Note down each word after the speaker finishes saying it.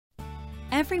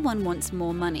Everyone wants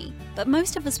more money, but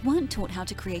most of us weren't taught how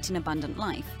to create an abundant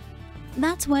life.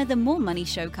 That's where the More Money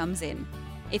Show comes in.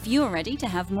 If you're ready to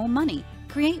have more money,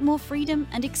 create more freedom,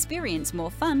 and experience more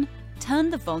fun,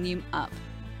 turn the volume up.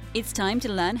 It's time to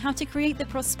learn how to create the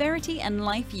prosperity and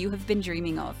life you have been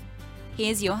dreaming of.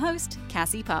 Here's your host,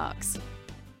 Cassie Parks.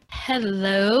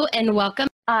 Hello and welcome.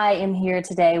 I am here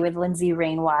today with Lindsay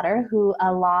Rainwater, who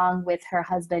along with her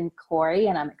husband, Corey,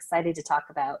 and I'm excited to talk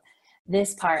about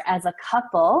this part, as a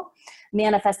couple,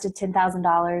 manifested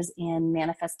 $10,000 in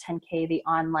Manifest 10K, the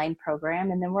online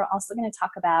program. And then we're also going to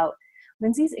talk about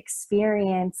Lindsay's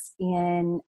experience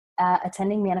in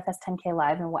attending Manifest 10K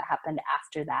Live and what happened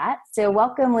after that. So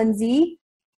welcome, Lindsay.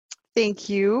 Thank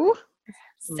you.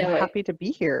 So I'm happy to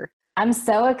be here. I'm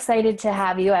so excited to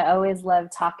have you. I always love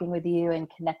talking with you and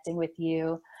connecting with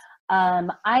you.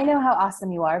 I know how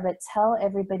awesome you are, but tell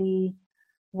everybody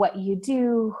what you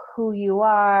do, who you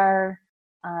are.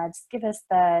 Just give us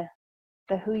the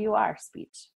who you are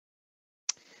speech.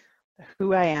 The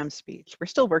who I am speech. We're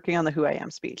still working on the who I am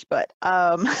speech, but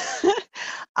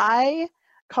I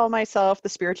call myself the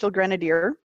spiritual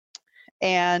grenadier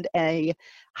and a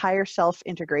higher self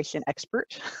integration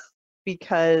expert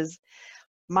because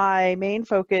my main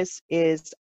focus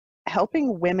is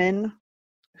helping women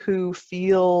who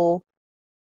feel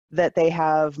that they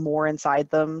have more inside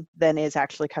them than is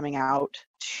actually coming out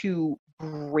to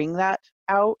bring that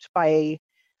out by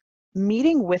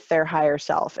meeting with their higher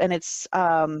self. And it's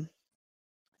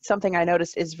something I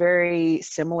noticed is very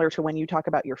similar to when you talk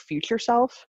about your future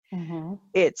self. Mm-hmm.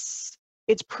 It's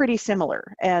pretty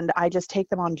similar. And I just take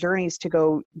them on journeys to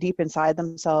go deep inside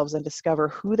themselves and discover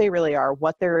who they really are,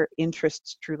 what their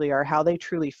interests truly are, how they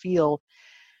truly feel,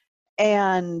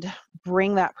 and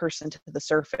bring that person to the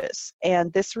surface.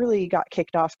 And this really got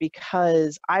kicked off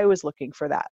because I was looking for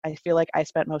that. I feel like I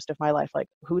spent most of my life like,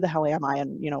 who the hell am I?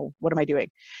 And, what am I doing?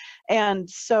 And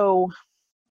so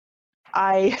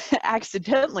I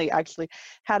accidentally actually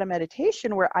had a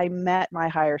meditation where I met my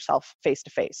higher self face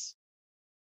to face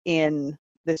in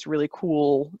this really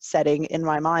cool setting in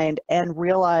my mind and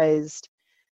realized,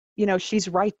 she's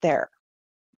right there.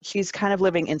 She's kind of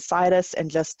living inside us and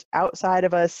just outside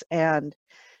of us, and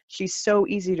she's so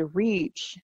easy to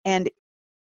reach. And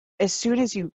as soon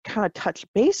as you kind of touch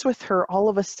base with her, all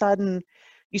of a sudden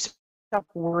you stop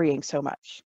worrying so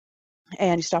much,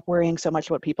 and you stop worrying so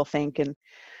much what people think. And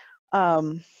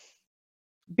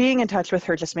being in touch with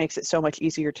her just makes it so much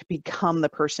easier to become the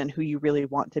person who you really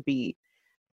want to be.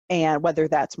 And whether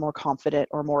that's more confident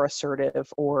or more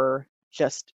assertive or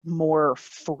just more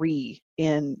free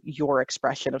in your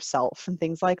expression of self and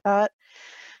things like that.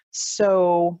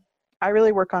 So I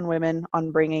really work on women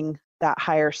on bringing that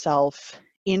higher self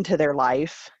into their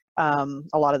life, a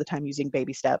lot of the time using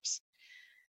baby steps,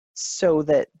 so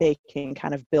that they can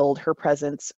kind of build her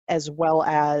presence as well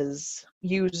as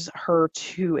use her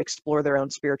to explore their own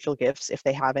spiritual gifts if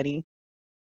they have any.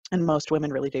 And most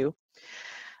women really do.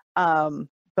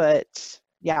 But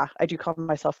yeah, I do call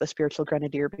myself the spiritual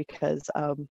grenadier because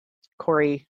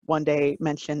Corey one day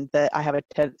mentioned that I have a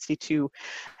tendency to,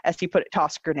 as he put it,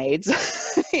 toss grenades.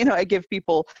 I give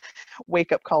people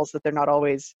wake-up calls that they're not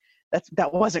always,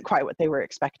 that wasn't quite what they were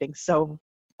expecting. So,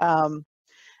 and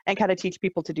kind of teach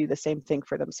people to do the same thing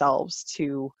for themselves,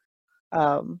 to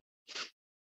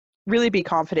really be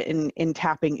confident in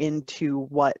tapping into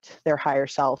what their higher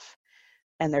self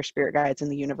and their spirit guides in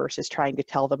the universe is trying to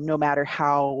tell them, no matter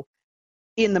how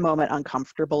in the moment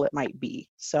uncomfortable it might be.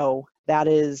 So that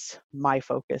is my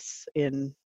focus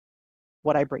in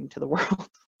what I bring to the world.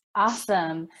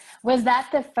 Awesome. Was that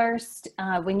the first,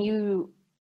 when you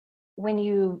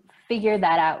figured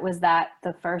that out, was that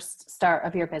the first start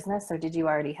of your business, or did you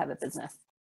already have a business?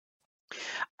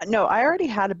 No, I already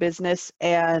had a business,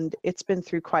 and it's been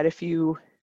through quite a few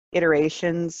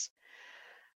iterations.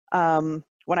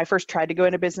 When I first tried to go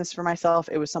into business for myself,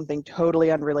 it was something totally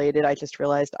unrelated. I just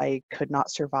realized I could not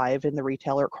survive in the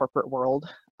retail or corporate world.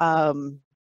 But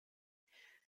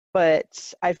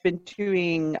I've been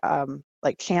doing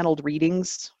like channeled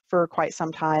readings for quite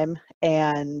some time,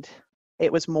 and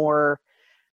it was more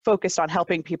focused on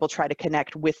helping people try to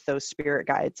connect with those spirit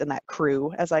guides and that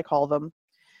crew, as I call them.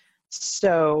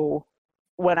 So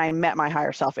when I met my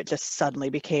higher self, it just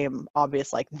suddenly became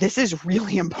obvious, like, this is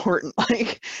really important.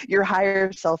 Like, your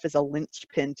higher self is a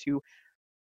linchpin to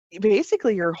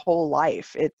basically your whole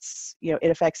life. It's, it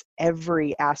affects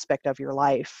every aspect of your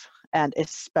life, and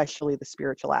especially the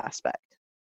spiritual aspect.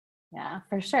 Yeah,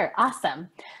 for sure. Awesome.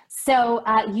 So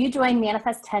you joined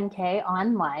Manifest 10K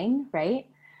online, right?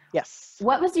 Yes.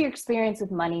 What was your experience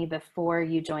with money before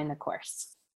you joined the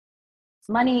course?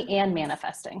 Money and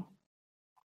manifesting.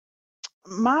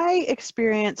 My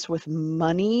experience with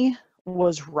money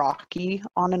was rocky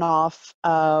on and off.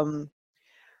 I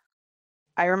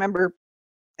remember,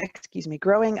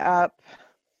 growing up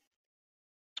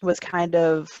was kind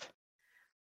of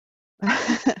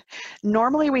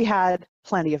normally we had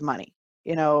plenty of money.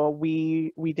 You know,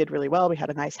 we did really well. We had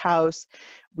a nice house.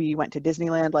 We went to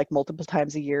Disneyland like multiple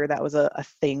times a year. That was a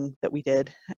thing that we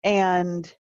did.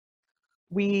 And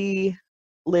we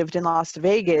lived in Las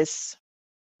Vegas,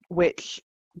 which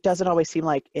doesn't always seem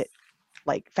like it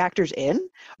like factors in,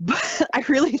 but I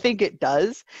really think it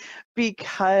does,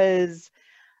 because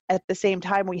at the same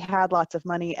time we had lots of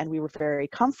money and we were very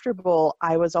comfortable.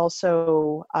 I was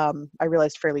also, I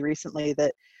realized fairly recently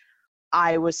that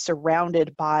I was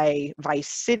surrounded by Vice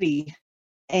City,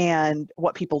 and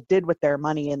what people did with their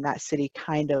money in that city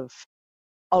kind of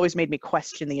always made me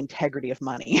question the integrity of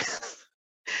money.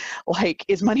 Like,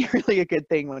 is money really a good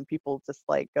thing when people just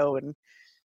like go and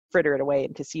fritter it away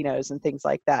in casinos and things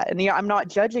like that? And I'm not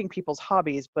judging people's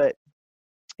hobbies, but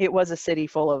it was a city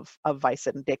full of vice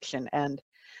and addiction. And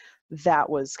that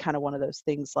was kind of one of those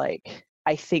things, like,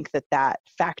 I think that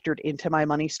factored into my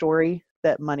money story,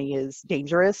 that money is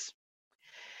dangerous.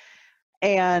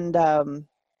 And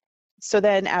so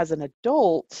then as an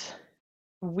adult,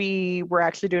 we were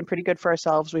actually doing pretty good for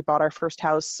ourselves. We bought our first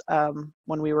house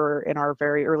when we were in our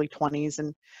very early 20s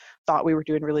and thought we were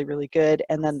doing really, really good.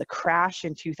 And then the crash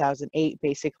in 2008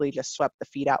 basically just swept the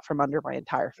feet out from under my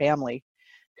entire family,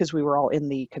 because we were all in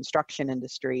the construction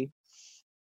industry.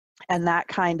 And that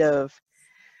kind of,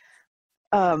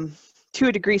 to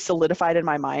a degree, solidified in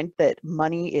my mind that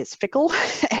money is fickle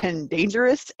and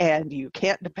dangerous and you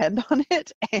can't depend on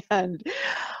it. And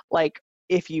like,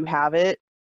 if you have it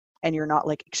and you're not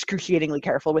like excruciatingly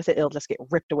careful with it, it'll just get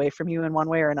ripped away from you in one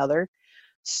way or another.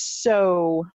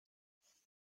 So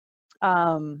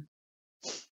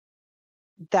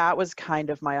that was kind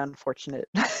of my unfortunate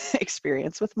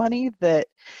experience with money, that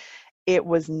it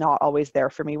was not always there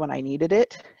for me when I needed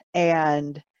it.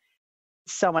 And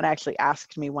someone actually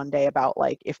asked me one day about,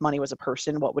 like, if money was a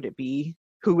person, what would it be?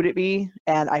 Who would it be?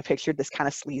 And I pictured this kind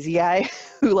of sleazy guy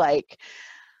who like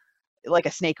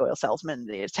a snake oil salesman.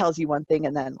 It tells you one thing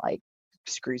and then like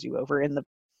screws you over in the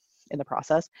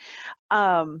process.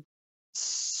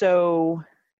 So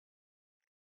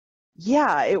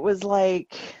yeah, it was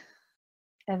like,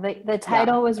 and the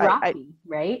title was Rocky,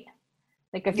 right?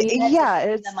 Like, if you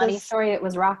it's the money story, it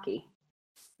was Rocky.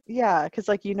 Yeah, because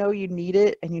like, you need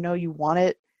it and you want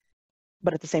it,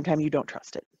 but at the same time you don't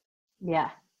trust it. Yeah,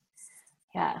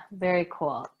 very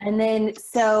cool. And then,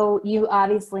 so you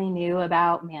obviously knew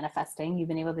about manifesting. You've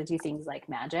been able to do things like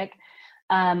magic.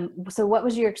 So what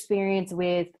was your experience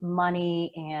with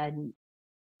money and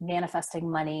manifesting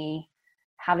money,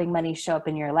 having money show up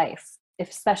in your life,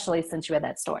 especially since you had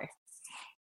that story?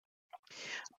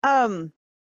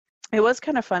 It was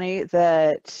kind of funny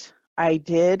that I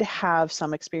did have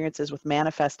some experiences with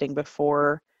manifesting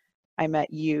before I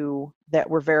met you that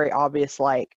were very obvious.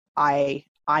 Like, I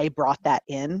brought that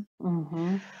in.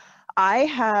 Mm-hmm. I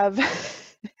have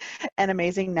an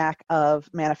amazing knack of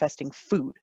manifesting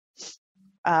food.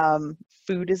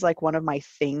 Food is like one of my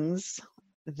things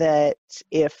that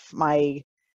if my,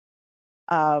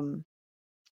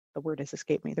 the word has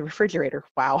escaped me, the refrigerator,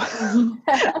 wow.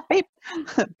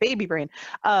 Baby brain.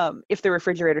 If the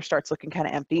refrigerator starts looking kind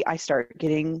of empty, I start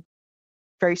getting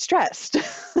very stressed.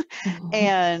 Mm-hmm.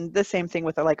 And the same thing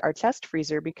with like our chest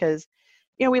freezer, because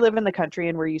we live in the country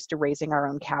and we're used to raising our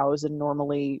own cows, and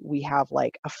normally we have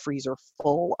like a freezer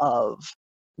full of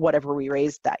whatever we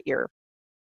raised that year.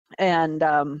 And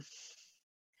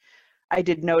I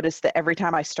did notice that every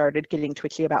time I started getting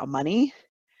twitchy about money,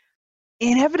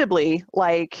 inevitably,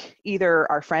 like,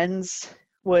 either our friends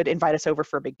would invite us over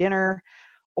for a big dinner,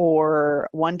 or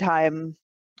one time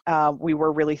we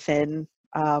were really thin,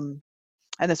 and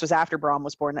this was after Brahm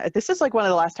was born. This is like one of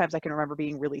the last times I can remember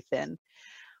being really thin,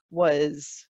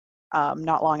 was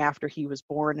not long after he was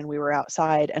born, and we were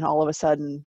outside, and all of a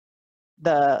sudden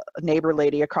the neighbor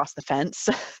lady across the fence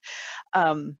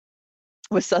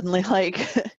was suddenly like,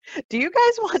 do you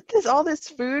guys want all this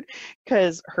food?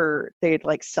 Because they'd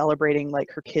like celebrating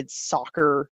like her kid's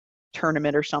soccer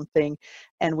tournament or something,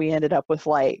 and we ended up with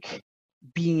like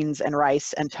beans and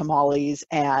rice and tamales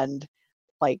and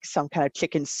like some kind of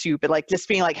chicken soup, and like just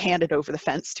being like handed over the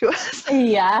fence to us.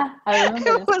 Yeah, I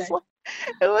remember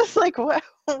it was like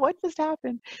what just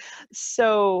happened?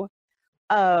 So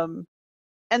and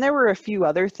there were a few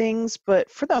other things, but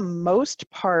for the most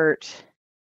part,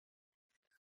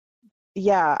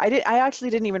 yeah, I actually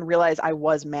didn't even realize I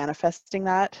was manifesting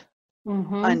that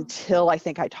until I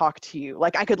think I talked to you.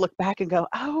 Like I could look back and go,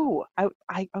 oh,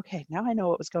 I okay, now I know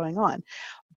what was going on.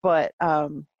 But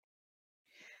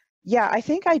yeah, I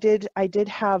think I did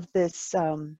have this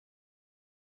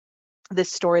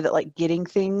this story that like getting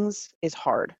things is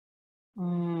hard.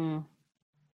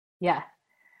 Yeah.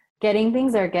 Getting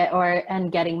things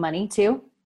and getting money too.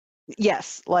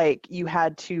 Yes, like you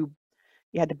had to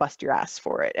bust your ass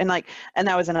for it. And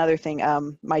that was another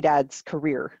thing. My dad's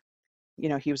career,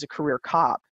 he was a career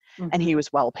cop and he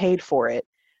was well paid for it,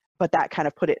 but that kind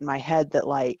of put it in my head that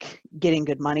like getting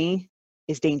good money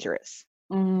is dangerous.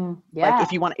 Yeah. Like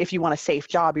if you want a safe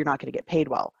job, you're not going to get paid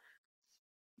well.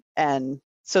 And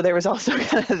so there was also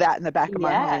kind of that in the back of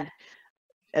my mind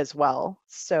as well.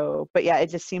 So, but yeah, it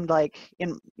just seemed like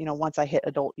once I hit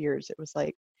adult years, it was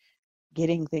like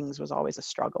getting things was always a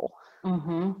struggle.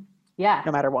 Yeah.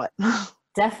 No matter what.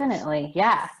 Definitely.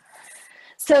 Yeah.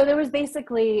 So there was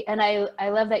basically, and I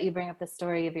love that you bring up the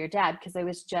story of your dad, because I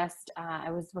was just,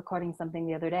 I was recording something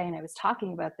the other day and I was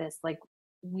talking about this, like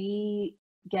we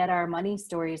get our money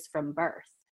stories from birth,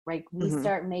 right? We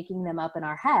start making them up in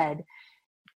our head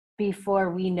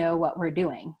before we know what we're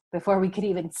doing, before we could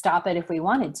even stop it if we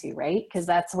wanted to, right? Because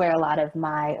that's where a lot of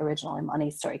my original money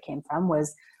story came from,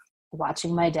 was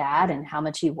watching my dad and how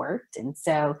much he worked. And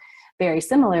so very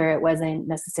similar, it wasn't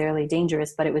necessarily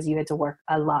dangerous, but it was, you had to work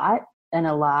a lot and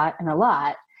a lot and a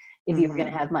lot if you were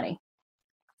going to have money.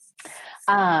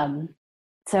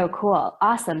 So cool.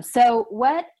 Awesome. So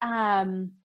what,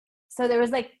 so there was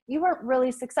like, you weren't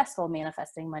really successful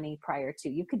manifesting money prior to.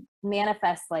 You could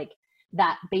manifest like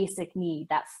that basic need,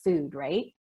 that food, right?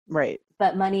 Right.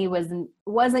 But money wasn't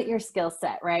your skill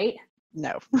set, right?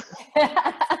 No.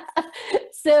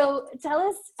 So tell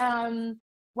us,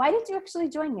 why did you actually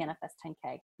join Manifest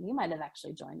 10K? You might have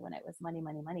actually joined when it was money,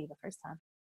 money, money the first time.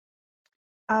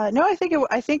 No, I think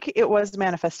it was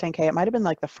Manifest 10K. It might have been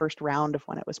like the first round of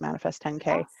when it was Manifest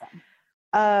 10K.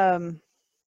 Awesome.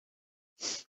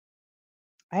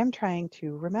 I am trying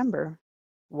to remember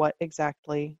what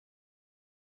exactly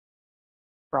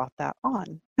brought that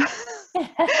on.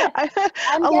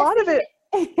 A lot of it.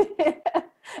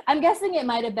 I'm guessing it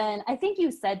might have been, I think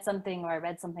you said something, or I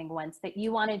read something once, that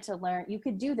you wanted to learn, you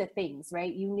could do the things,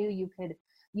 right? You knew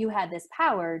you had this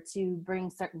power to bring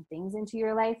certain things into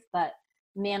your life, but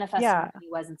manifesting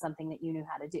wasn't something that you knew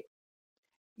how to do.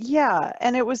 Yeah.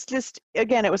 And it was just,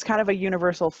 again, it was kind of a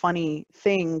universal funny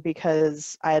thing,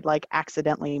 because I had like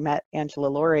accidentally met Angela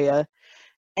Lauria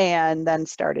and then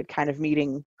started kind of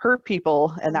meeting her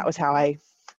people. And that was how I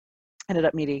ended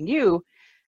up meeting you.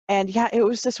 And yeah, it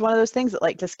was just one of those things that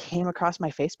like just came across my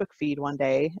Facebook feed one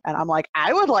day. And I'm like,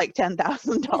 I would like $10,000.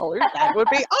 That would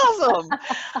be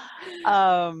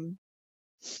awesome.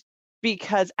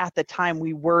 Because at the time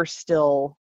we were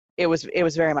still, it was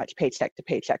very much paycheck to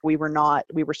paycheck. We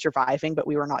were surviving, but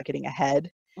we were not getting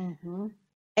ahead.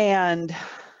 And,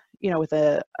 with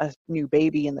a new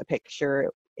baby in the picture,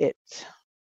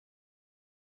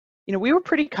 we were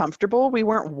pretty comfortable. We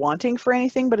weren't wanting for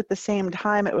anything, but at the same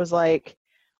time, it was like,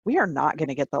 we are not going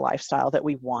to get the lifestyle that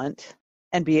we want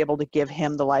and be able to give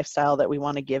him the lifestyle that we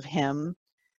want to give him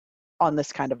on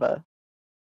this kind of a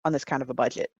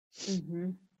budget.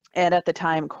 And at the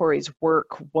time, Corey's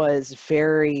work was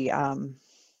very,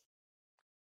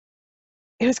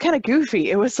 it was kind of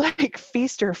goofy. It was like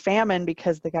feast or famine,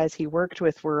 because the guys he worked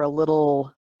with were a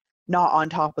little not on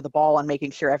top of the ball on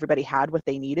making sure everybody had what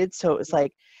they needed. So it was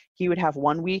like, he would have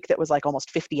one week that was like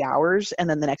almost 50 hours. And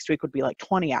then the next week would be like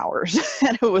 20 hours.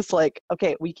 And it was like,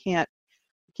 okay, we can't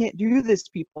do this,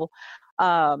 people.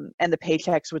 And the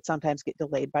paychecks would sometimes get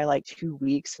delayed by like 2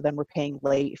 weeks. So then we're paying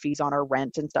late fees on our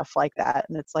rent and stuff like that.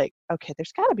 And it's like, okay,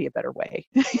 there's got to be a better way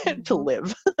to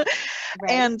live. Right.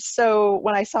 And so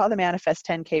when I saw the Manifest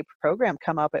 10K program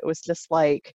come up, it was just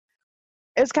like,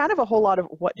 it's kind of a whole lot of,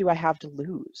 what do I have to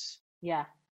lose? Yeah.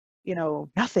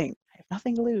 Nothing. I have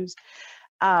nothing to lose.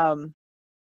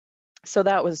 So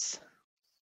that was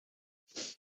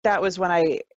when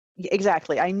I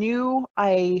knew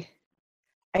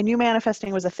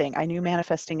manifesting was a thing. I knew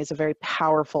manifesting is a very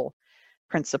powerful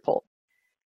principle.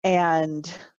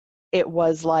 And it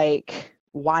was like,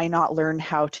 why not learn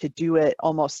how to do it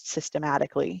almost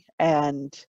systematically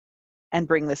and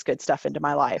bring this good stuff into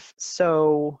my life?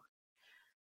 So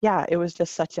yeah, it was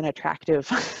just such an attractive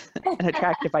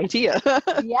idea.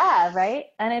 Yeah, right.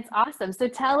 And it's awesome. So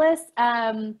tell us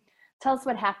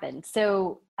what happened.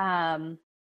 So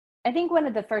I think one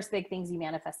of the first big things you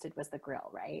manifested was the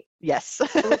grill, right? Yes.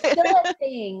 It was still a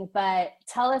thing, but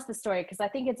tell us the story, because I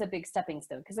think it's a big stepping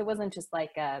stone, because it wasn't just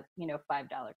like a $5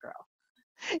 grill.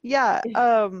 Yeah.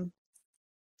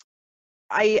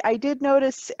 I did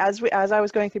notice as I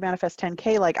was going through Manifest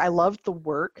 10K, like I loved the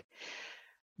work,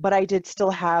 but I did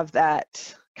still have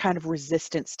that kind of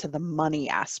resistance to the money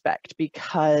aspect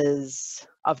because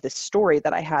of this story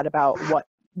that I had about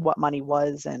what money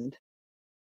was and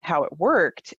how it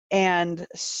worked. And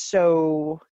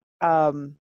so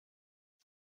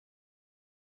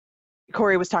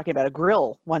Corey was talking about a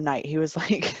grill one night. He was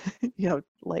like,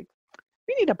 like,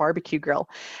 we need a barbecue grill.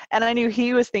 And I knew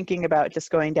he was thinking about just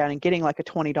going down and getting like a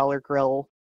 $20 grill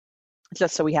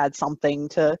just so we had something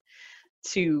to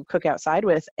cook outside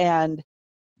with. And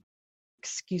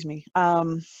excuse me, I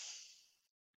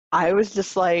was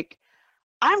just like,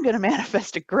 I'm going to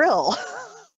manifest a grill.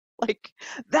 Like,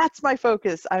 that's my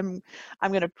focus. I'm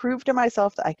going to prove to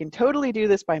myself that I can totally do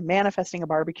this by manifesting a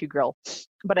barbecue grill.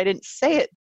 But I didn't say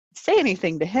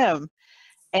anything to him.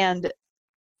 And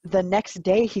the next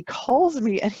day he calls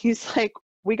me and he's like,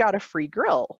 we got a free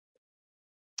grill.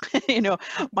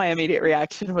 My immediate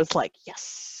reaction was like,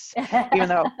 yes, even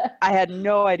though I had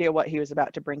no idea what he was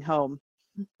about to bring home.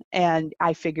 And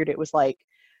I figured it was like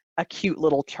a cute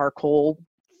little charcoal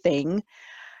thing.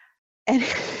 And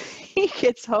he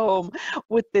gets home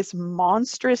with this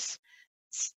monstrous,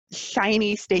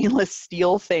 shiny stainless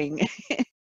steel thing.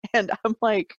 And I'm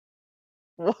like,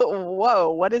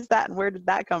 whoa, what is that? And where did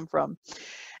that come from?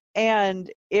 And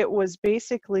it was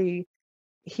basically,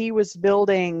 he was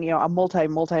building, a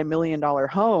multi-million-dollar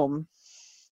home.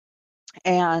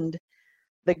 And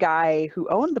the guy who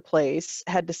owned the place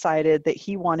had decided that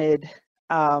he wanted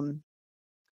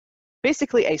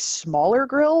basically a smaller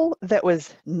grill that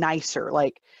was nicer.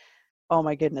 Like, oh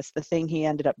my goodness, the thing he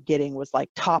ended up getting was like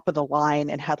top of the line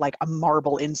and had like a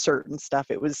marble insert and stuff.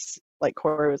 It was like,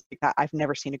 Corey was like, I've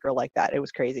never seen a grill like that. It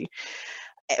was crazy.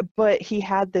 But he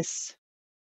had this,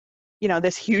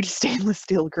 this huge stainless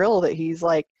steel grill that he's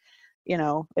like,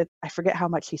 I forget how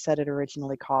much he said it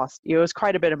originally cost. It was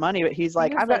quite a bit of money, but he's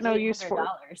like, I've got no use for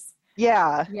it.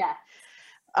 Yeah.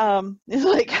 It's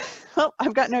like, well,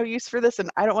 I've got no use for this and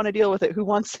I don't want to deal with it. Who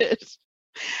wants it?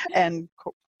 And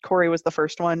Corey was the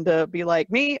first one to be like,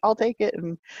 me, I'll take it.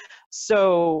 And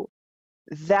so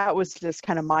that was just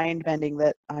kind of mind bending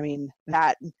that,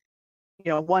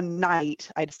 one night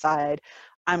I decide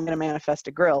I'm going to manifest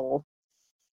a grill.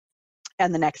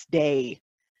 And the next day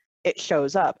it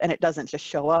shows up, and it doesn't just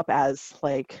show up as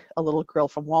like a little grill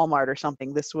from Walmart or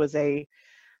something. This was a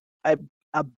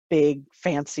big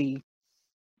fancy,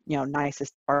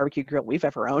 nicest barbecue grill we've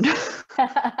ever owned.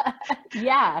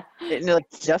 Yeah.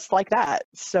 Just like that.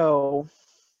 So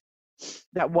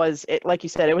that was it. Like you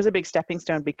said, it was a big stepping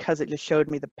stone because it just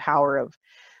showed me the power of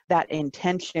that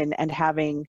intention and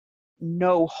having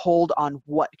no hold on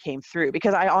what came through.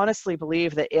 Because I honestly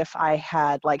believe that if I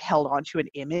had like held on to an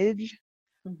image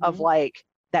of like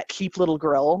that cheap little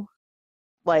grill,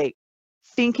 like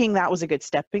thinking that was a good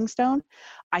stepping stone,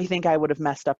 I think I would have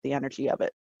messed up the energy of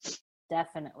it.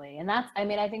 Definitely. And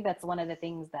I think that's one of the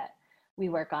things that we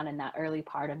work on in that early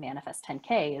part of Manifest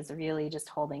 10K is really just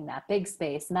holding that big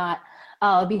space, not,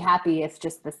 I'll be happy if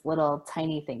just this little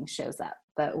tiny thing shows up,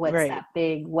 but what's right. That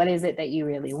big, what is it that you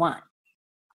really want?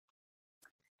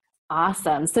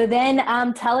 Awesome. So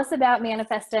then tell us about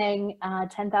manifesting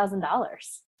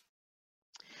 $10,000.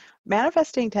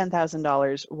 Manifesting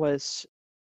 $10,000 was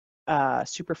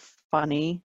super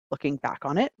funny looking back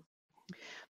on it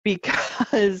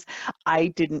because I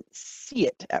didn't see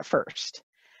it at first.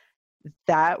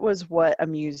 That was what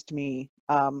amused me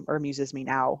or amuses me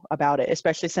now about it,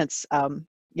 especially since,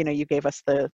 you gave us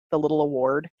the little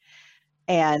award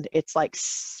and it's like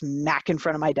smack in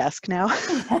front of my desk now.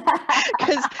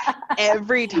 Because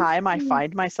every time I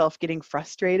find myself getting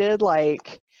frustrated,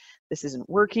 like, this isn't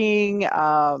working,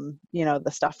 the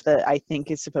stuff that I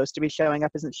think is supposed to be showing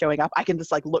up isn't showing up, I can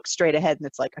just like look straight ahead and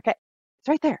it's like, okay, it's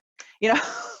right there,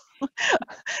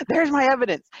 there's my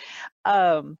evidence.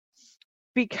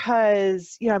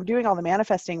 Because, I'm doing all the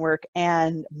manifesting work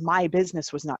and my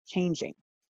business was not changing.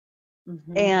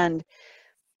 Mm-hmm. And,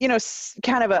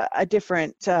 kind of a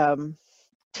different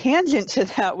tangent to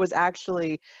that was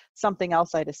actually something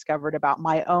else I discovered about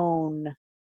my own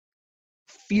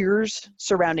fears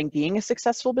surrounding being a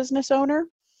successful business owner.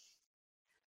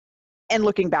 And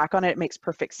looking back on it, it makes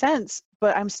perfect sense,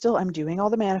 but I'm doing all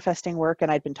the manifesting work and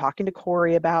I'd been talking to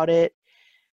Corey about it.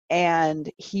 And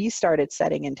he started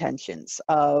setting intentions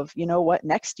of,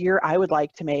 next year I would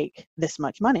like to make this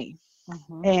much money.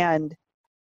 Mm-hmm. And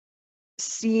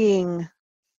seeing,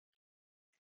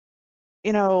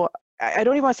 I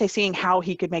don't even want to say seeing how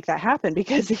he could make that happen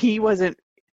because he wasn't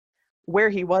where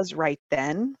he was right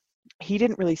then. He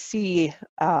didn't really see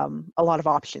a lot of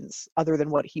options other than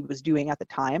what he was doing at the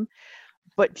time.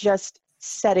 But just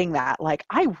setting that, like,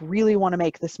 I really want to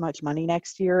make this much money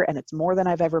next year, and it's more than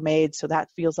I've ever made. So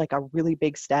that feels like a really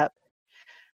big step,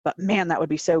 but man, that would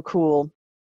be so cool.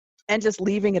 And just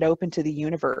leaving it open to the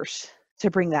universe to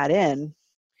bring that in.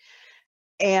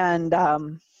 And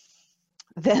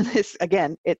then this,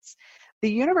 again, it's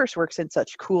the universe works in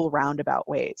such cool roundabout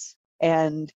ways.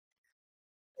 And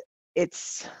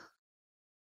it's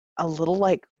a little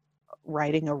like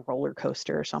riding a roller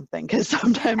coaster or something, because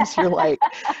sometimes you're like,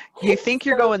 you think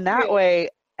you're going that way,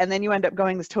 and then you end up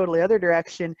going this totally other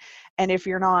direction. And if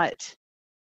you're not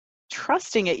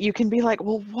trusting it, you can be like,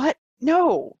 well, what?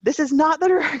 No, this is not the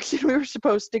direction we were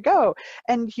supposed to go.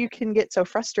 And you can get so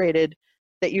frustrated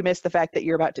that you miss the fact that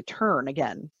you're about to turn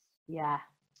again. Yeah.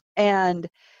 And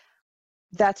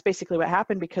that's basically what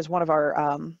happened, because one of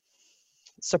our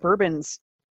Suburbans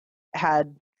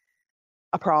had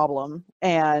a problem,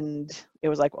 and it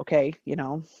was like, okay, you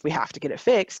know, we have to get it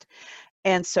fixed.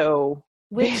 And so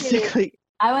basically,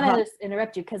 I want to just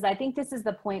interrupt you, because I think this is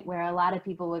the point where a lot of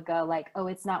people would go like, oh,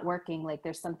 it's not working, like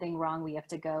there's something wrong, we have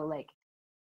to go like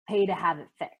pay to have it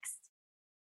fixed.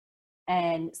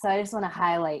 And so I just want to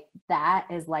highlight that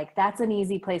as like, that's an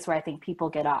easy place where I think people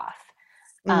get off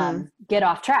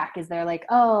track, is they're like,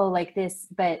 oh, like this,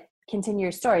 but continue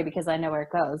your story, because I know where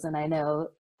it goes, and I know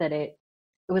that it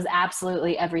was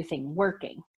absolutely everything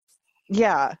working.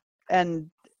 Yeah.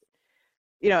 And,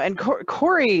 you know, and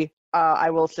Corey, I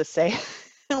will just say,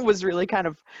 was really kind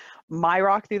of my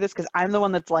rock through this, because I'm the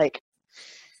one that's like,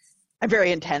 I'm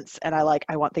very intense, and I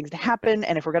want things to happen.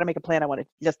 And if we're going to make a plan, I want to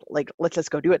just like, let's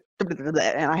just go do it.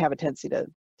 And I have a tendency to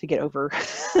get over,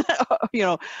 you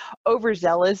know,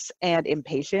 overzealous and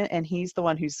impatient. And he's the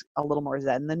one who's a little more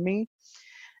zen than me.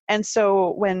 And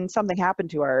so when something happened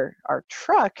to our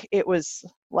truck, it was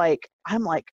like, I'm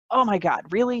like, oh my God,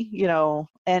 really? You know,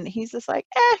 and he's just like,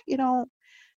 you know,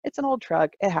 it's an old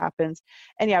truck, it happens.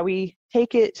 And yeah, we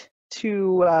take it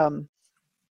to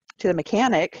the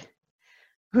mechanic,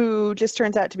 who just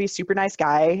turns out to be a super nice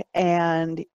guy.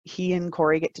 And he and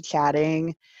Corey get to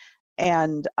chatting,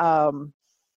 and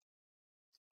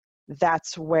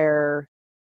that's where,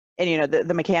 and you know,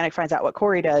 the mechanic finds out what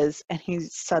Corey does, and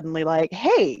he's suddenly like,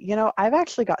 hey, you know, I've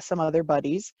actually got some other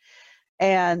buddies,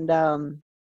 and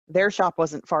their shop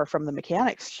wasn't far from the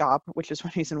mechanic's shop, which is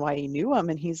one reason why he knew him.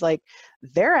 And he's like,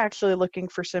 they're actually looking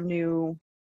for some new,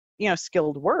 you know,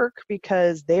 skilled work,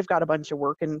 because they've got a bunch of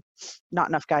work and not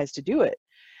enough guys to do it.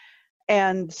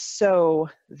 And so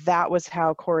that was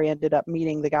how Corey ended up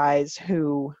meeting the guys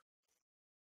who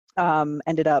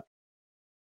ended up,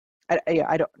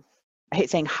 I hate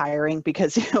saying hiring,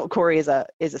 because, you know, Corey is a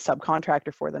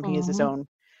subcontractor for them. He is his own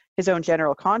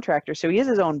general contractor. So he is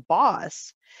his own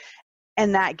boss.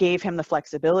 And that gave him the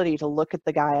flexibility to look at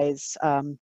the guys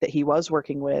that he was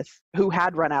working with, who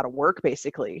had run out of work,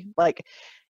 basically. Like,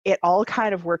 it all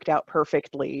kind of worked out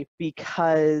perfectly,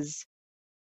 because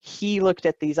he looked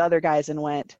at these other guys and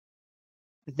went,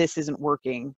 this isn't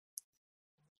working.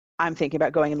 I'm thinking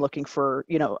about going and looking for,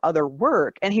 you know, other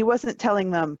work. And he wasn't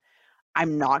telling them,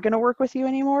 I'm not going to work with you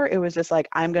anymore. It was just like,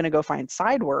 I'm going to go find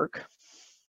side work.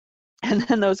 And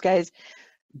then those guys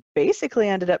basically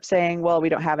ended up saying, well, we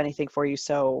don't have anything for you,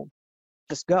 so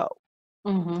just go.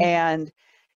 And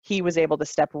he was able to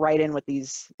step right in with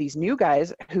these new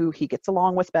guys who he gets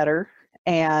along with better,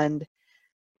 and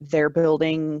they're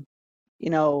building, you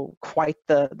know, quite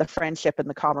the friendship and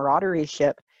the camaraderie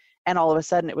ship. And all of a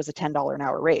sudden it was a $10 an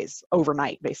hour raise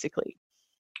overnight, basically.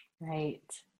 Right.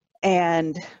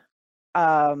 And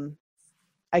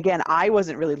again, I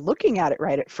wasn't really looking at it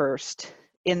right at first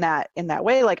in that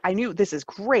way. Like, I knew this is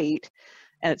great,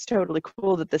 and it's totally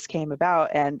cool that this came about.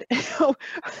 And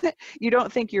you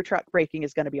don't think your truck breaking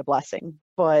is going to be a blessing,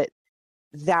 but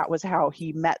that was how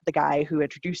he met the guy who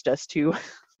introduced us to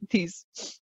these,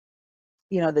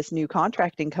 you know, this new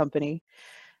contracting company.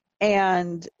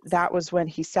 And that was when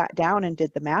he sat down and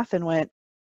did the math and went,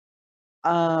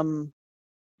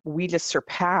 we just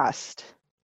surpassed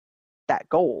that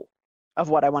goal of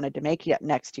what I wanted to make yet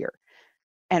next year.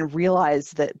 And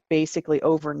realized that basically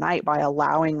overnight, by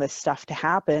allowing this stuff to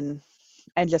happen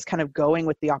and just kind of going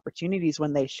with the opportunities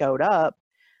when they showed up,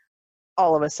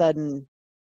 all of a sudden,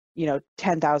 you know,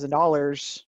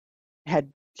 $10,000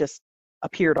 had just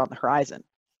appeared on the horizon.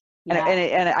 Yeah.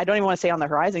 And I don't even want to say on the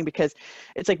horizon, because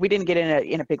it's like we didn't get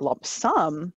in a big lump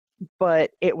sum,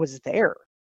 but it was there.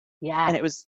 Yeah. And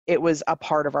it was a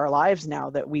part of our lives now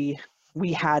that we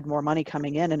had more money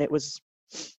coming in, and it was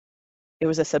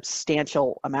a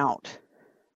substantial amount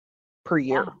per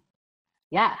year.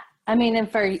 Yeah. I mean,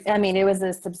 it was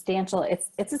a substantial,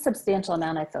 it's a substantial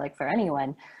amount, I feel like, for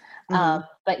anyone.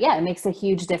 But yeah, it makes a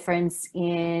huge difference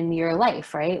in your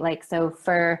life, right? Like, so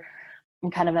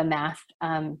I'm kind of a math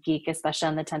geek, especially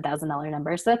on the $10,000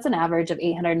 number. So that's an average of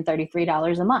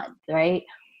 $833 a month, right?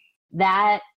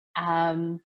 That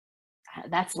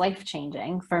that's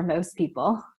life-changing for most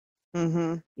people.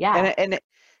 Yeah. And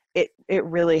it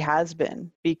really has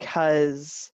been,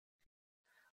 because,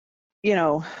 you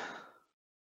know,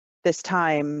 this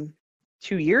time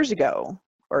 2 years ago,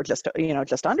 or just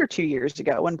under 2 years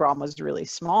ago, when Brahm was really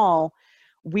small,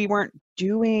 we weren't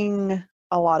doing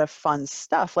a lot of fun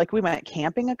stuff. Like, we went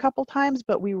camping a couple times,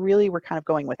 but we really were kind of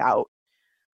going without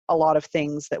a lot of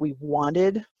things that we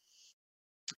wanted.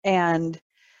 And,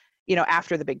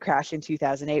 after the big crash in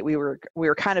 2008, we were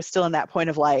kind of still in that point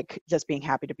of like just being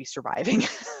happy to be surviving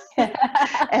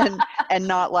and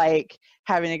not like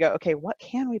having to go, okay, what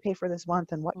can we pay for this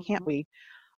month and what can't we?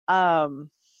 And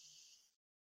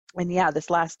yeah, this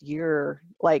last year,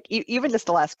 like even just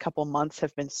the last couple months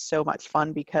have been so much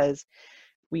fun, because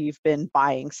we've been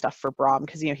buying stuff for Brahm,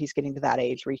 because he's getting to that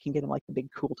age where you can get him like the big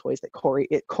cool toys that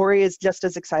Corey is just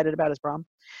as excited about as Brahm.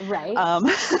 Right.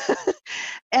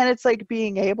 And it's like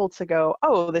being able to go,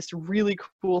 oh, this really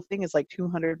cool thing is like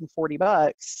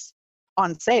 $240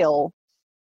 on sale.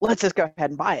 Let's just go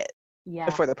ahead and buy it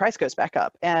before the price goes back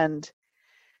up. And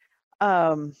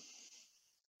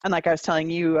like I was telling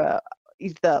you,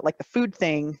 the food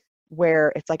thing,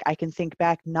 where it's like I can think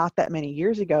back not that many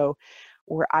years ago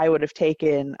where I would have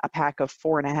taken a pack of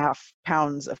 4.5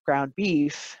 pounds of ground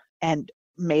beef and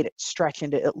made it stretch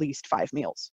into at least 5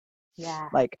 meals. Yeah.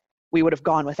 Like, we would have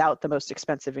gone without the most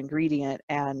expensive ingredient,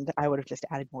 and I would have just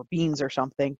added more beans or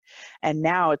something. And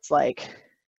now it's like,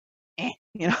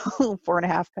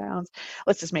 4.5 pounds.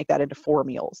 Let's just make that into 4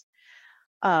 meals.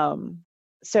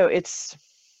 So it's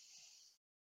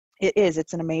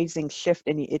an amazing shift,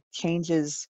 and it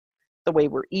changes the way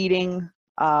we're eating.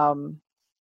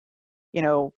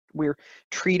 We're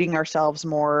treating ourselves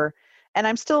more, and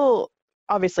I'm still,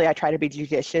 obviously I try to be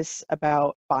judicious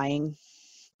about buying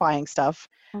stuff,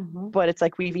 but it's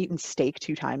like we've eaten steak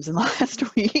 2 times in the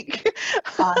last week.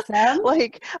 Awesome.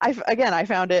 Like I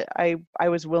found it. I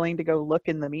was willing to go look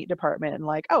in the meat department and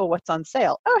like, oh, what's on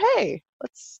sale? Oh, hey,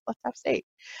 let's have steak.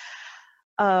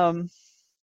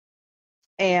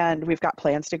 And we've got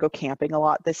plans to go camping a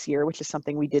lot this year, which is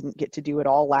something we didn't get to do at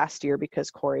all last year because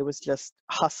Corey was just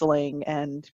hustling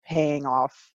and paying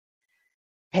off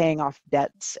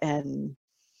debts and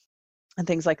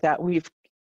things like that. We've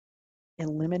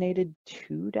eliminated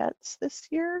 2 debts this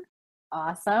year.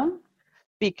 Awesome.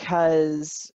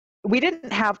 Because we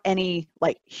didn't have any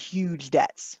like huge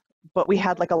debts, but we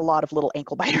had like a lot of little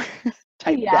ankle biter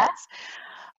type debts.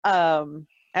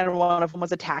 And one of them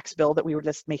was a tax bill that we were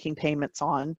just making payments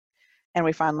on, and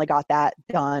we finally got that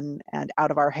done and out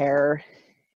of our hair.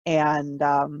 And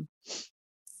I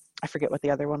forget what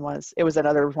the other one was. It was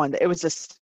another one. It was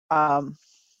just it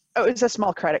was a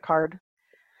small credit card,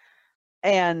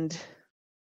 and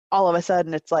all of a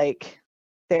sudden it's like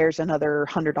there's another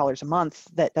 $100 a month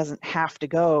that doesn't have to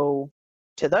go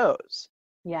to those.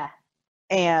 Yeah.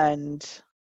 And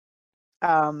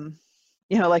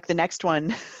like the next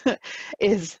one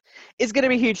is going to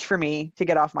be huge for me to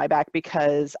get off my back,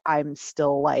 because I'm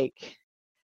still like,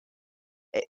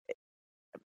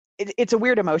 it's a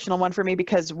weird emotional one for me,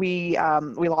 because we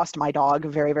lost my dog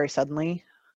very, very suddenly,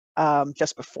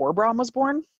 just before Brahm was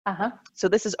born. So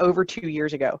this is over 2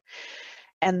 years ago.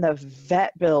 And the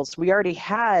vet bills, we already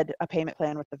had a payment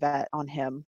plan with the vet on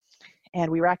him, and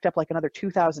we racked up like another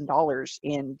 $2,000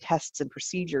 in tests and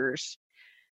procedures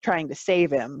trying to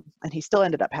save him, and he still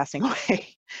ended up passing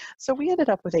away. So we ended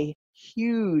up with a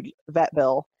huge vet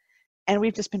bill, and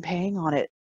we've just been paying on it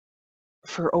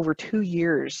for over 2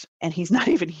 years, and he's not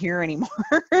even here anymore.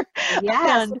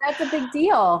 Yeah, so that's a big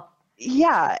deal.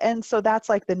 Yeah, and so that's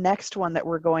like the next one that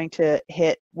we're going to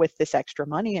hit with this extra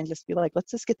money, and just be like, let's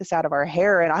just get this out of our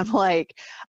hair. And I'm like,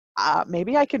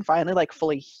 maybe I can finally like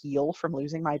fully heal from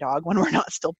losing my dog when we're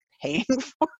not still paying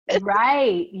for it.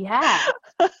 Right. Yeah.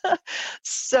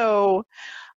 So,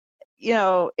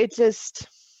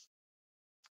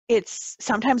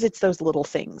 sometimes it's those little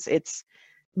things. It's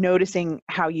noticing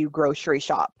how you grocery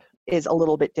shop is a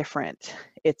little bit different.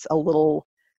 It's a little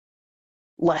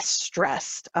less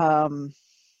stressed.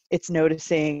 It's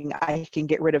noticing I can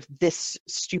get rid of this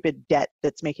stupid debt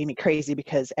that's making me crazy,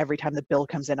 because every time the bill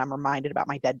comes in, I'm reminded about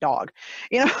my dead dog.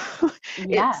 Yeah.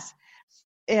 It's,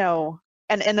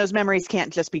 and those memories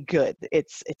can't just be good.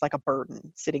 It's like a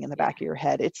burden sitting in the back of your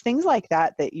head. It's things like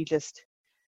that you just,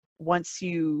 once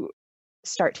you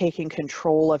start taking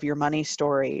control of your money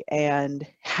story and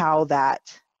how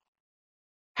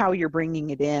you're bringing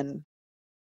it in,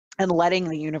 and letting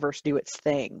the universe do its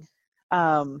thing.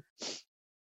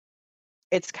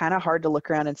 It's kind of hard to look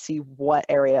around and see what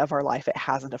area of our life it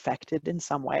hasn't affected in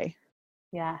some way.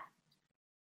 Yeah.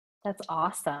 That's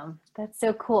awesome. That's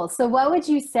so cool. So what would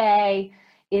you say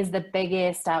is the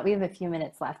biggest, we have a few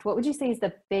minutes left. What would you say is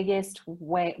the biggest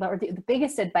way, or the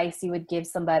biggest advice you would give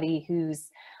somebody who's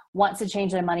wants to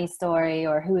change their money story,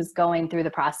 or who is going through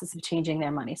the process of changing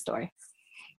their money story?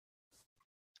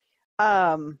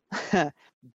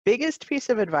 Biggest piece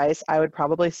of advice I would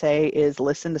probably say is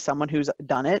listen to someone who's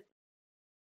done it,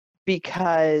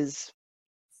 because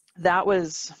that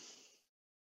was,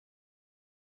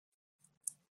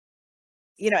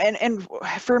 and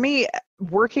for me,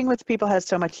 working with people has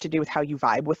so much to do with how you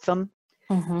vibe with them.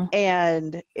 Mm-hmm.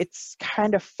 And it's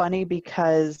kind of funny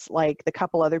because like the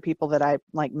couple other people that I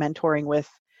like mentoring with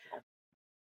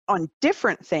on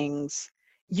different things,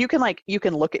 you can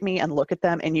look at me and look at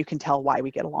them and you can tell why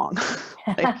we get along.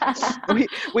 Like,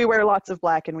 we wear lots of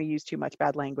black and we use too much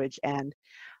bad language, and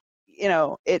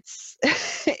it's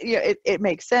it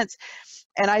makes sense.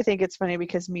 And I think it's funny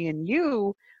because me and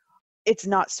you, it's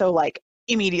not so like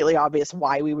immediately obvious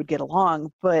why we would get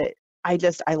along, but I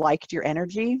liked your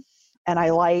energy and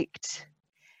I liked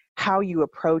how you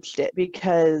approached it,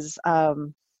 because I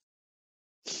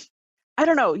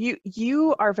don't know,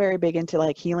 you are very big into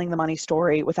like healing the money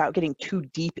story without getting too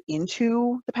deep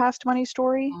into the past money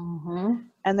story. Mm-hmm.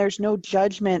 And there's no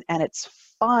judgment, and it's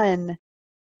fun,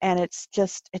 and it's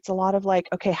a lot of like,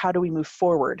 okay, how do we move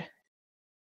forward?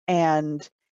 And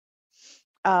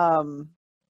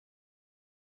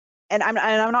and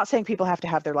I'm not saying people have to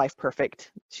have their life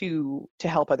perfect to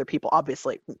help other people.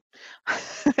 Obviously,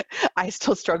 I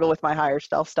still struggle with my higher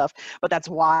self stuff, but that's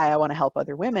why I want to help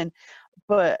other women.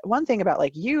 But one thing about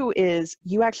like you is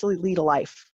you actually lead a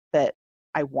life that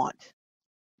I want.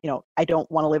 I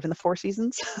don't want to live in the Four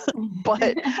Seasons,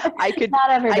 but I could. Not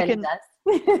everybody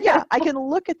does. Yeah, I can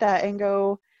look at that and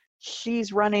go,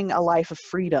 she's running a life of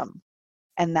freedom.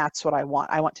 And that's what I want.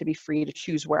 I want to be free to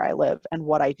choose where I live and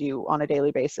what I do on a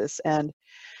daily basis. And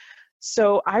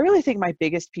so I really think my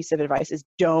biggest piece of advice is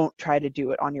don't try to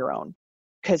do it on your own,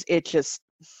 because it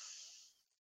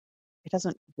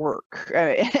doesn't work.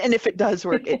 And if it does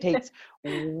work, it takes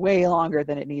way longer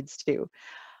than it needs to.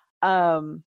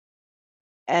 And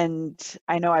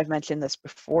I know I've mentioned this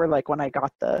before, like when I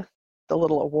got the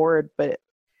little award, but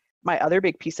my other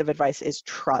big piece of advice is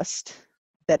trust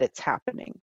that it's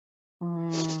happening.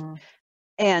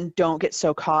 And don't get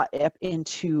so caught up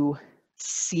into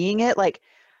seeing it. Like,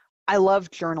 I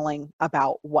love journaling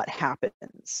about what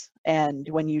happens. And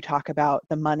when you talk about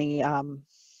the money, and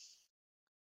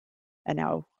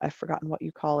now I've forgotten what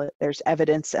you call it. There's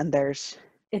evidence and there's...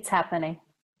 It's happening.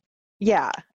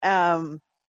 Yeah. So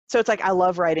it's like, I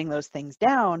love writing those things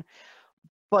down,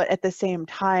 but at the same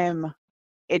time,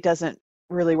 it doesn't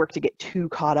really work to get too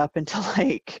caught up into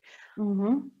like...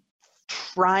 Mm-hmm.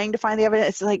 trying to find the evidence.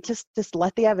 It's like just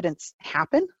let the evidence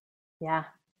happen. Yeah.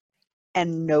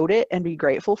 And note it and be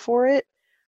grateful for it,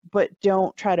 but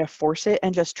don't try to force it,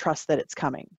 and just trust that it's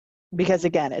coming. Because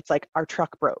again, it's like our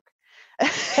truck broke.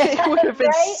 It would have been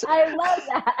right? I love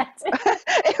that.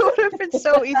 It would have been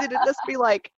so easy to just be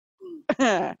like,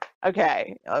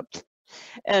 okay,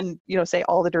 and say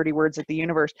all the dirty words at the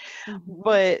universe. Mm-hmm.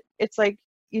 But it's like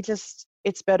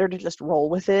it's better to just roll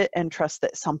with it and trust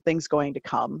that something's going to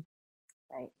come.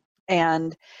 Right.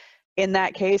 And in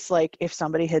that case, like if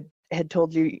somebody had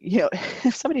told you,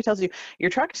 if somebody tells you your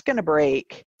truck's going to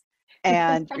break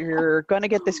and you're going to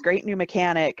get this great new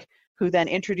mechanic who then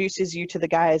introduces you to the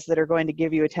guys that are going to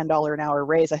give you a $10 an hour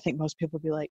raise, I think most people would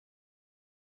be like,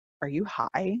 are you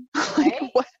high? Like,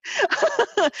 what?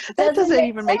 That doesn't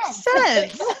even make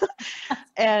sense.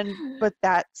 But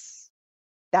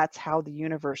that's how the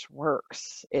universe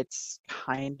works. It's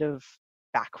kind of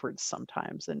backwards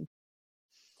sometimes. And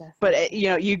but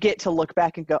you get to look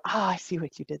back and go, oh, I see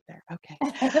what you did there. Okay.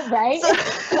 Right.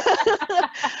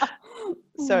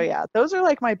 So yeah, those are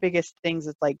like my biggest things.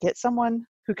 It's like, get someone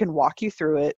who can walk you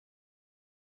through it.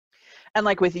 And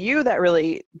like with you,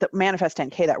 the Manifest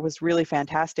 10K, that was really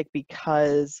fantastic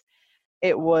because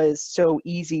it was so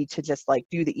easy to just like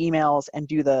do the emails and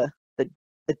do the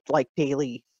like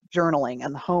daily journaling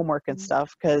and the homework and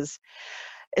stuff. Because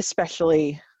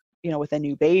especially, with a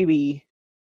new baby,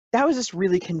 that was just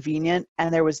really convenient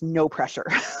and there was no pressure.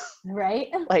 Right.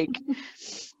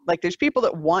 like there's people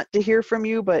that want to hear from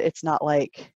you, but it's not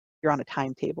like you're on a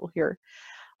timetable here.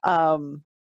 And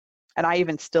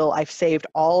I've saved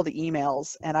all the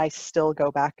emails and I still go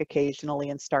back occasionally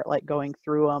and start like going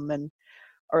through them. And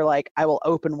Or like I will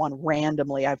open one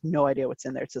randomly. I have no idea what's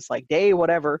in there. It's just like day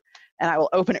whatever, and I will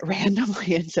open it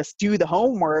randomly and just do the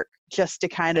homework just to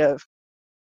kind of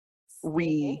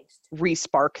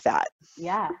re-spark that.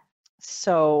 Yeah.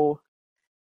 So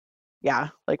yeah,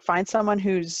 like find someone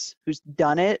who's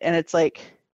done it. And it's like,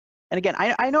 and again,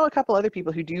 I know a couple other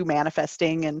people who do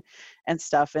manifesting and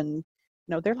stuff, and you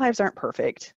know, their lives aren't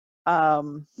perfect.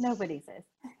 Nobody's is.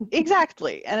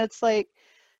 Exactly. And it's like,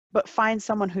 but find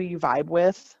someone who you vibe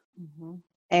with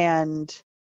and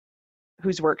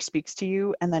whose work speaks to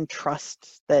you, and then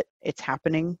trust that it's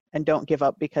happening, and don't give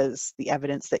up because the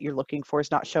evidence that you're looking for is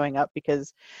not showing up,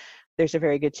 because there's a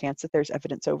very good chance that there's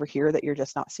evidence over here that you're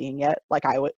just not seeing yet. Like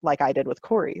I did with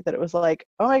Corey, that it was like,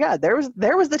 oh my God, there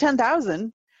was the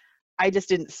 10,000. I just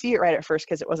didn't see it right at first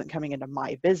because it wasn't coming into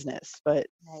my business, but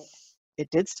it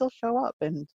did still show up,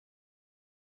 and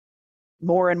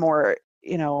more,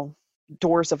 you know,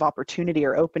 doors of opportunity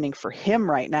are opening for him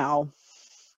right now,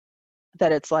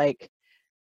 that it's like,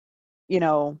 you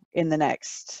know, in the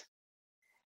next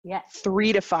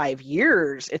 3 to 5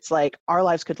 years, it's like our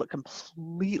lives could look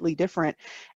completely different.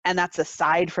 And that's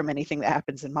aside from anything that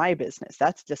happens in my business.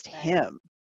 That's just him.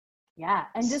 Yeah.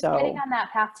 And just getting on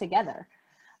that path together.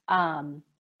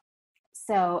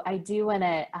 So I do want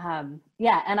to,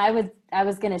 and I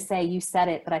was going to say, you said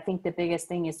it, but I think the biggest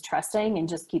thing is trusting and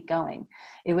just keep going.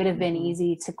 It would have been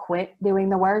easy to quit doing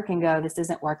the work and go, this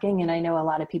isn't working. And I know a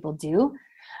lot of people do,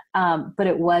 but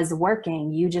it was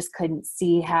working. You just couldn't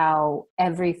see how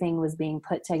everything was being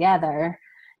put together,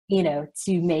 you know,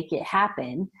 to make it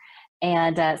happen.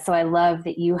 And so I love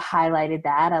that you highlighted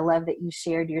that. I love that you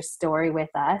shared your story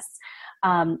with us.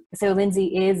 So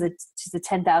Lindsay she's a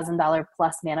 $10,000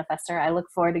 plus manifester. I look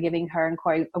forward to giving her and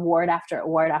Corey award after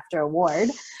award after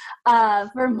award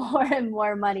for more and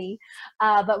more money.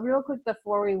 But real quick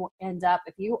before we end up,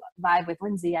 if you vibe with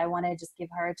Lindsay, I want to just give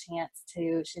her a chance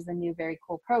she's a new, very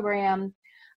cool program.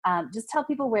 Just tell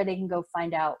people where they can go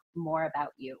find out more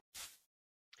about you.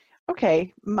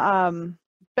 Okay.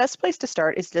 Best place to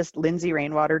start is just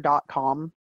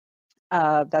lindsayrainwater.com.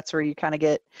 That's where you kind of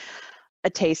get a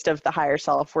taste of the higher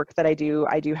self work that I do.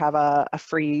 I do have a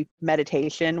free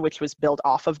meditation, which was built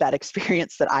off of that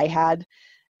experience that I had,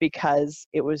 because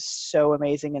it was so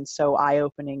amazing and so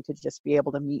eye-opening to just be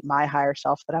able to meet my higher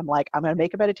self, that I'm like, I'm going to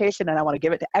make a meditation and I want to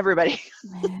give it to everybody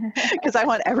because I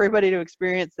want everybody to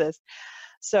experience this.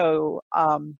 So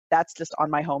that's just on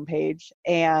my homepage.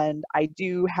 And I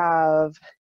do have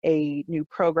a new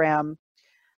program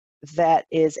that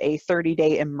is a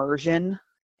 30-day immersion,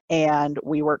 and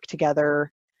we work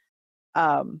together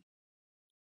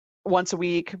once a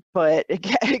week. But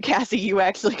Cassie, you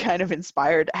actually kind of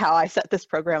inspired how I set this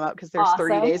program up, because there's awesome.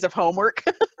 30 days of homework.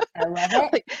 I love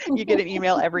it. Like, you get an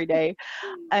email every day,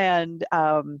 and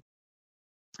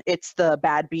it's the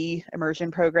Bad Bee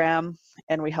immersion program,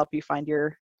 and we help you find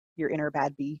your inner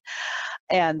bad bee,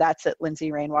 and that's at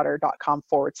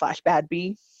lindsayrainwater.com/bad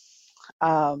bee.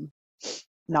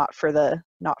 Not for the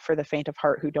faint of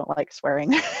heart who don't like swearing.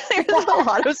 There's a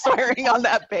lot of swearing on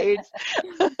that page,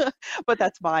 but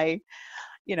that's my,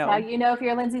 you know. Now you know if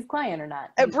you're Lindsay's client or not.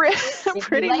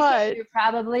 Pretty much. You're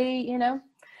probably, you know,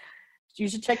 you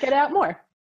should check it out more.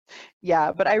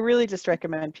 Yeah, but I really just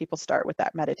recommend people start with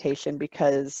that meditation,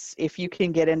 because if you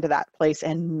can get into that place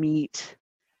and meet,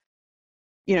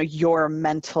 you know, your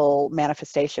mental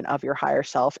manifestation of your higher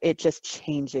self, it just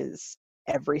changes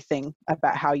everything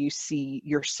about how you see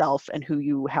yourself and who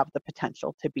you have the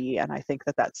potential to be. And I think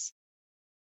that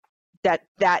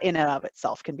in and of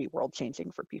itself can be world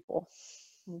changing for people.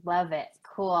 Love it.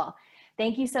 Cool.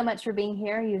 Thank you so much for being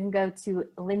here. You can go to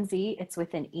Lindsay, it's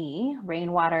with an E,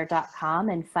 rainwater.com,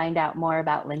 and find out more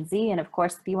about Lindsay. And of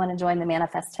course, if you want to join the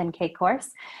Manifest 10K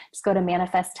course, just go to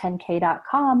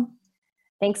manifest10k.com.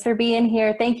 Thanks for being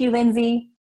here. Thank you, Lindsay.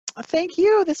 Thank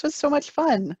you. This was so much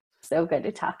fun. So good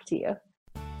to talk to you.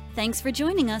 Thanks for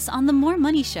joining us on The More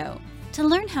Money Show. To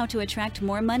learn how to attract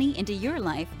more money into your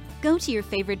life, go to your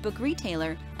favorite book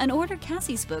retailer and order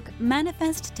Cassie's book,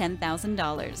 Manifest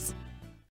 $10,000.